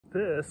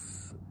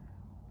This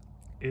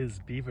is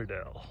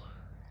Beaverdell,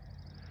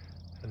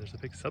 and there's a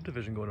big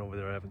subdivision going over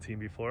there I haven't seen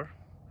before,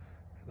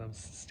 and I'm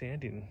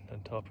standing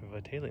on top of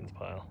a tailings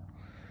pile.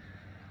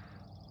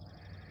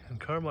 And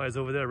Carmi is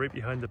over there right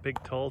behind the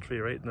big tall tree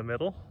right in the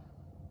middle,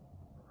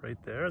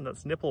 right there, and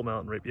that's Nipple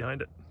Mountain right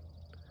behind it.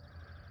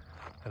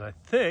 And I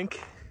think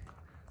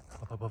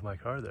up above my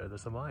car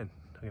there's a mine.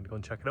 I'm gonna go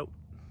and check it out.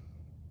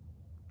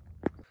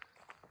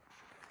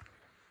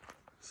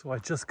 So I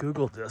just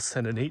Googled this,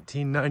 and in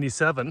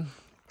 1897,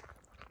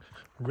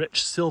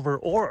 rich silver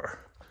ore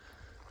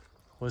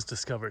was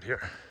discovered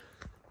here.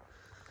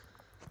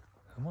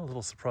 I'm a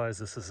little surprised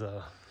this is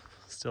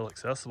still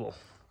accessible.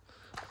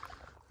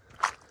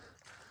 A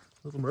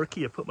little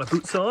murky. I put my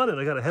boots on and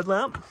I got a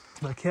headlamp,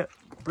 and I can't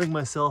bring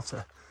myself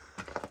to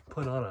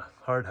put on a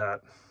hard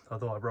hat,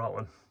 although I brought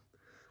one.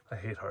 I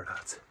hate hard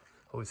hats.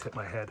 Always hit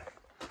my head.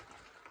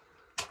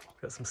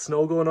 Got some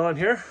snow going on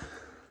here.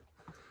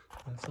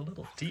 It's a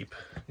little deep.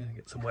 I'm gonna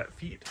get some wet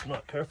feet if I'm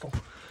not careful.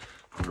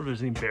 I wonder if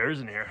there's any bears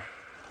in here.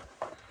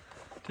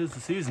 'Tis the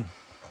season.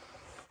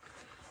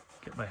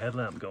 Get my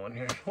headlamp going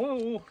here.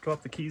 Whoa,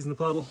 drop the keys in the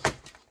puddle.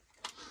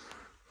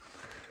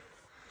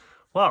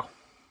 Wow,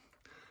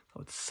 that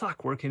would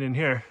suck working in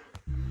here.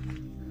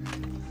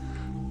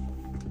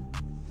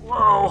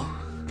 Whoa.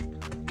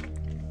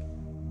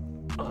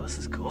 Oh, this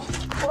is cool.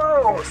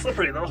 Whoa,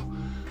 slippery though.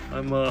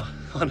 I'm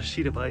on a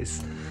sheet of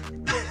ice.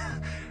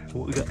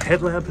 We got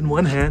headlamp in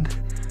one hand,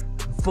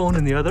 phone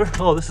in the other.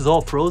 Oh, this is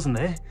all frozen,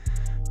 eh?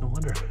 No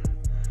wonder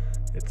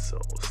it's so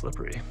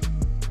slippery.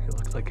 It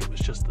looked like it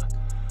was just the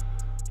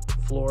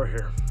floor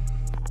here.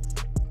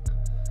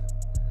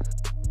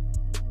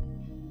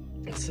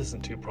 This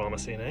isn't too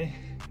promising, eh?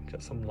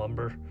 Got some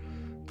lumber,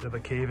 bit of a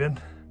cave in,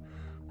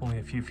 only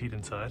a few feet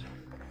inside.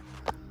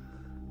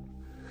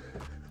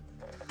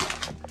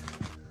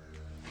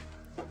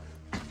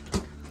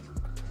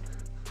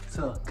 It's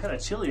kind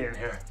of chilly in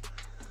here,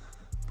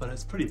 but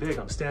it's pretty big.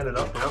 I'm standing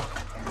up now.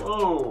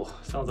 Whoa,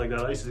 sounds like that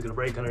ice is gonna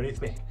break underneath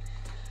me.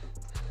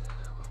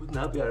 Wouldn't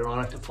that be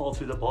ironic to fall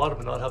through the bottom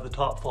and not have the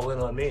top fall in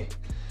on me?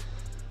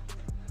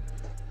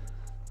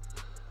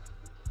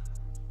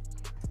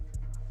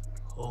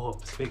 Oh,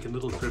 it's making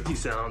little drippy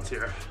sounds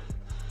here,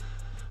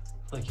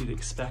 like you'd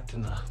expect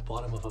in the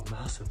bottom of a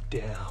massive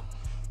dam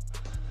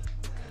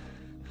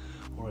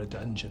or a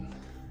dungeon.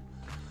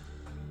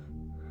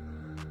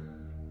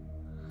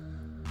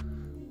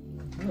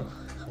 Oh,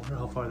 I wonder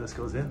how far this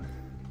goes in.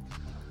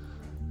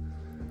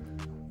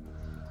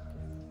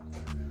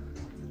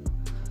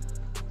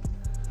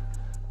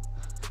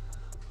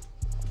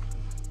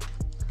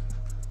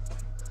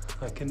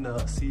 I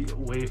can see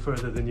way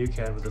further than you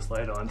can with this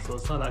light on, so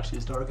it's not actually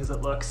as dark as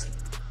it looks.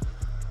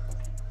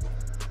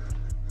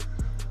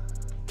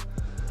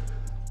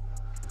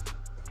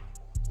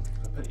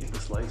 I bet you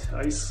this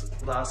ice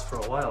lasts for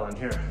a while in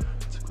here.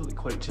 It's really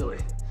quite chilly.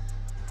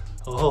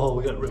 Oh,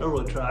 we got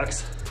railroad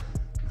tracks.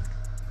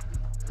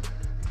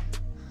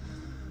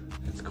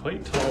 It's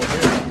quite tall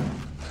here.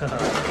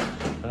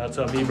 That's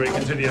me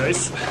breaking through the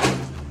ice.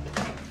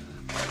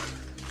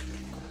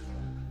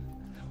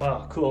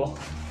 Wow, cool.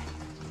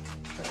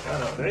 Check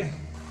that out, eh?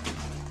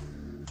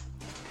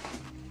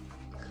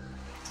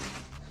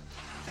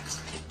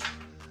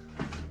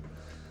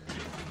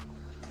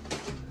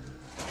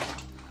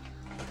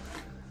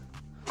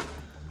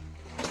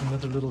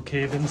 Another little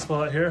cave-in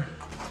spot here.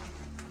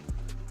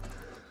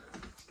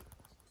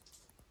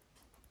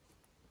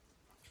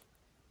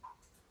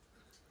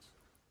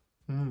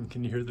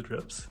 Can you hear the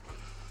drips?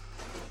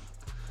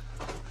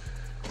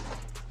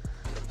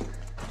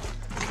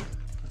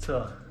 It's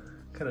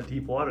kind of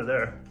deep water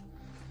there.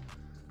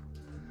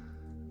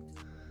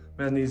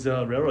 Man, these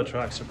railroad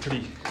tracks are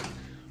pretty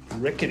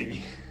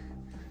rickety.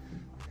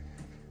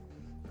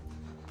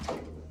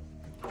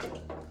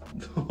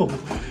 Oh,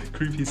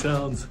 creepy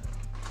sounds.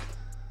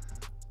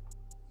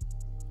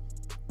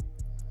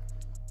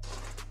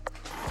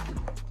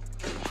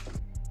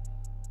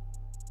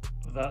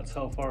 That's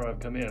how far I've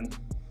come in.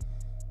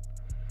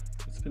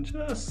 It's been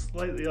just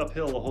slightly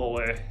uphill the whole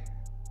way,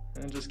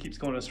 and it just keeps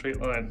going in a straight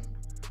line.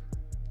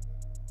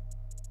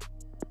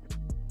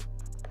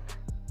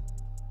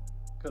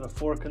 Got a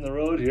fork in the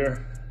road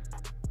here.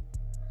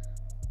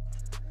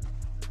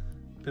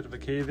 Bit of a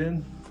cave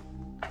in.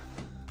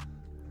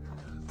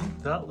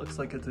 That looks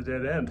like it's a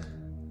dead end.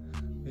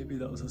 Maybe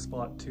that was a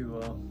spot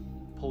to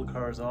pull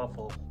cars off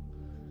while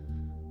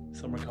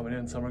some are coming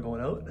in, some are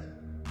going out.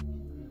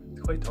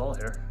 It's quite tall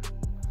here.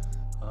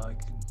 I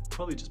can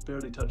probably just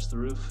barely touch the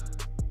roof.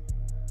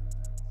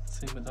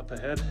 Same with up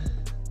ahead.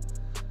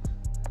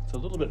 It's a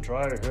little bit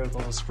drier here, a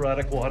little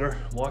sporadic water,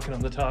 walking on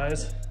the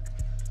ties.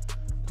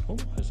 Oh,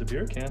 there's a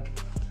beer can.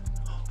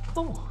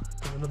 Oh,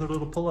 another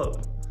little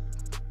pull-out.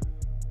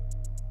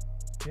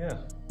 Yeah,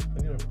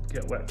 I'm gonna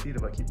get wet feet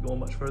if I keep going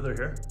much further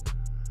here.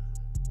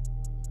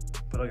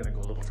 But I'm gonna go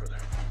a little further.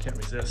 Can't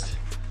resist.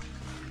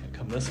 Can't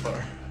come this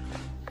far.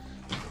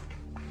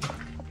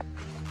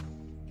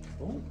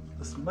 Oh,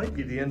 this might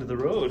be the end of the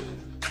road.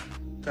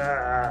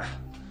 Ah,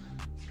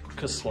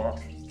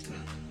 Kaslop.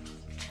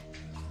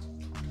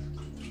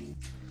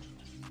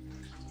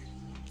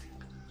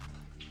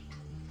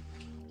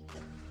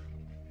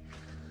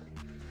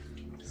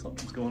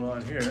 Something's going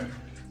on here.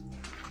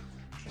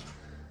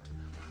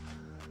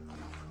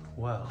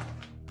 Wow.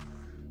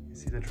 You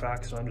see the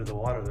tracks under the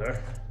water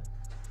there.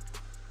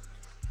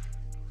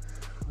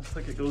 Looks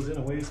like it goes in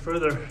a ways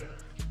further.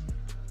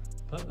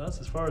 But that's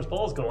as far as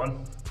Paul's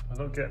going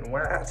without getting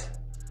wet.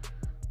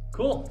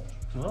 Cool.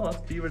 Well,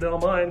 that's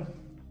Beaverdell Mine.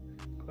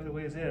 Quite a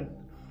ways in.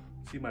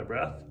 See my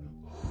breath?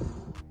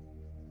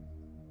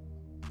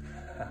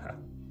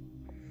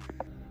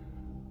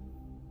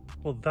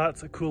 Well,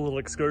 that's a cool little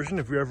excursion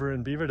if you're ever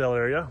in Beaverdell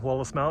area.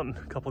 Wallace Mountain,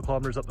 a couple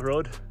kilometers up the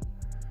road.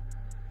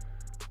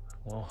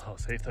 Well, how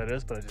safe that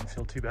is, but I didn't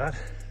feel too bad.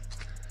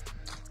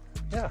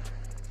 Yeah.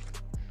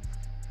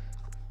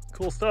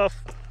 Cool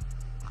stuff.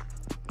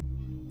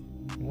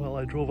 Well,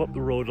 I drove up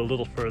the road a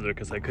little further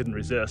because I couldn't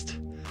resist.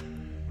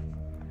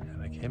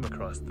 And I came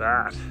across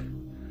that.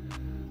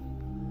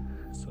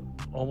 It's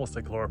almost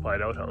a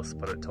glorified outhouse,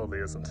 but it totally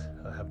isn't.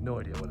 I have no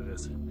idea what it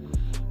is.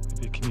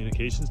 Maybe a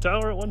communications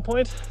tower at one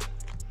point.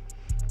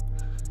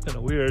 Kind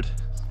of weird.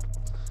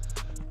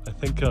 I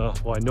think,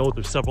 well, I know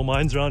there's several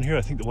mines around here.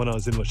 I think the one I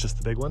was in was just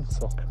the big one,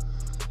 so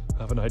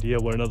I have an idea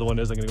where another one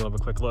is. I'm gonna go have a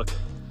quick look.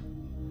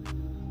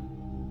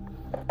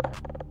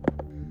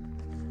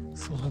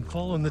 So I'm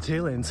following the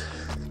tailings,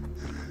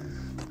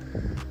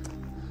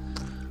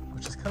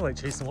 which is kind of like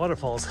chasing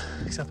waterfalls,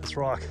 except it's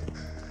rock.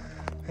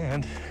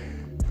 And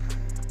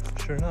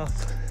sure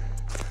enough,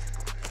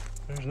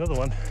 there's another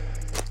one.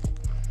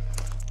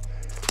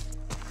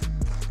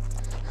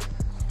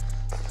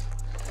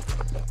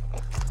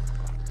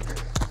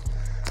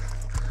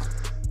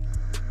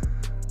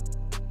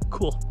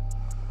 Cool.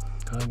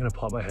 I'm gonna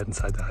pop my head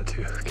inside that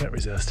too. Can't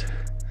resist.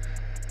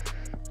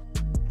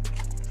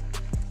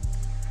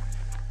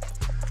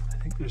 I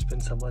think there's been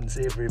some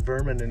unsavory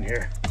vermin in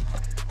here.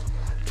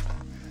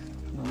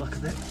 From the look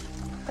of it.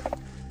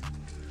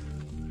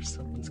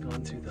 Someone's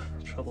gone through the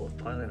trouble of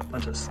piling a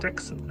bunch of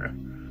sticks in there.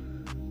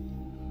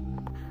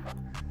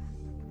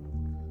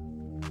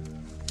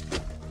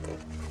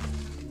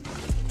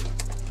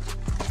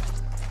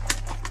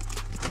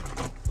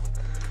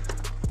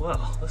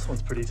 Wow, this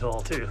one's pretty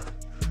tall too.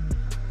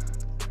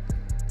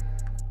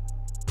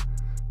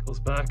 Goes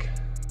back,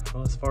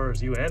 well, as far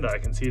as you and I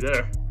can see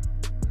there.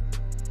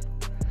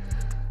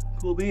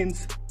 Cool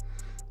beans.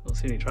 Don't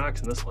see any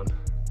tracks in this one.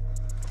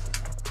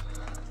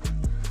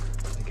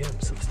 Again,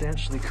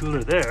 substantially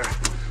cooler there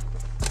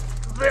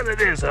than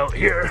it is out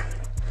here.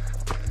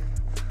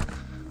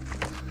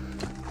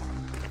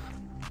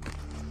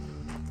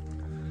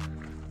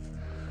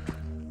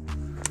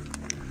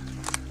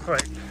 All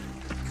right.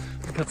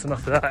 That's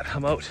enough of that.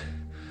 I'm out.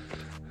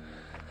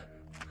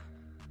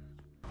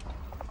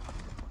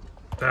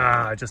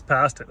 I just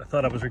passed it. I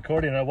thought I was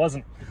recording and I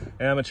wasn't.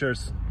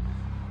 Amateurs.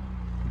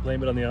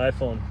 Blame it on the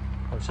iPhone.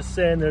 I was just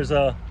saying there's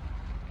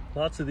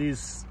lots of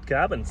these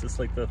cabins. It's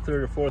like the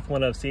third or fourth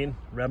one I've seen.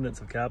 Remnants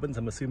of cabins.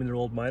 I'm assuming they're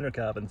old miner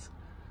cabins.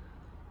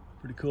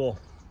 Pretty cool.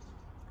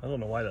 I don't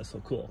know why that's so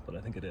cool, but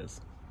I think it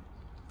is.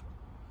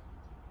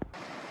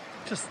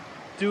 Just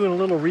doing a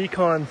little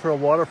recon for a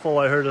waterfall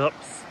I heard up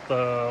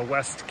the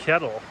West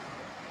Kettle,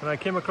 and I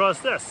came across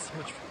this,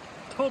 which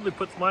totally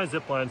puts my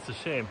zip lines to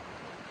shame.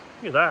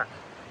 Look at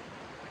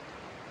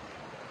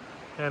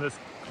that. And it's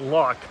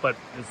locked, but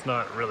it's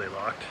not really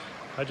locked.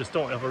 I just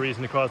don't have a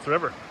reason to cross the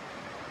river.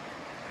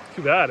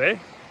 Too bad, eh?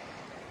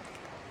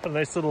 Got a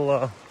nice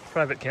little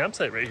private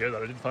campsite right here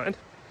that I did find.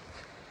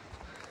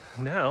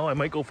 Now I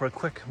might go for a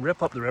quick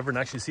rip up the river and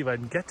actually see if I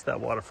can get to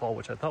that waterfall,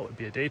 which I thought would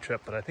be a day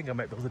trip, but I think I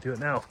might be able to do it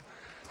now.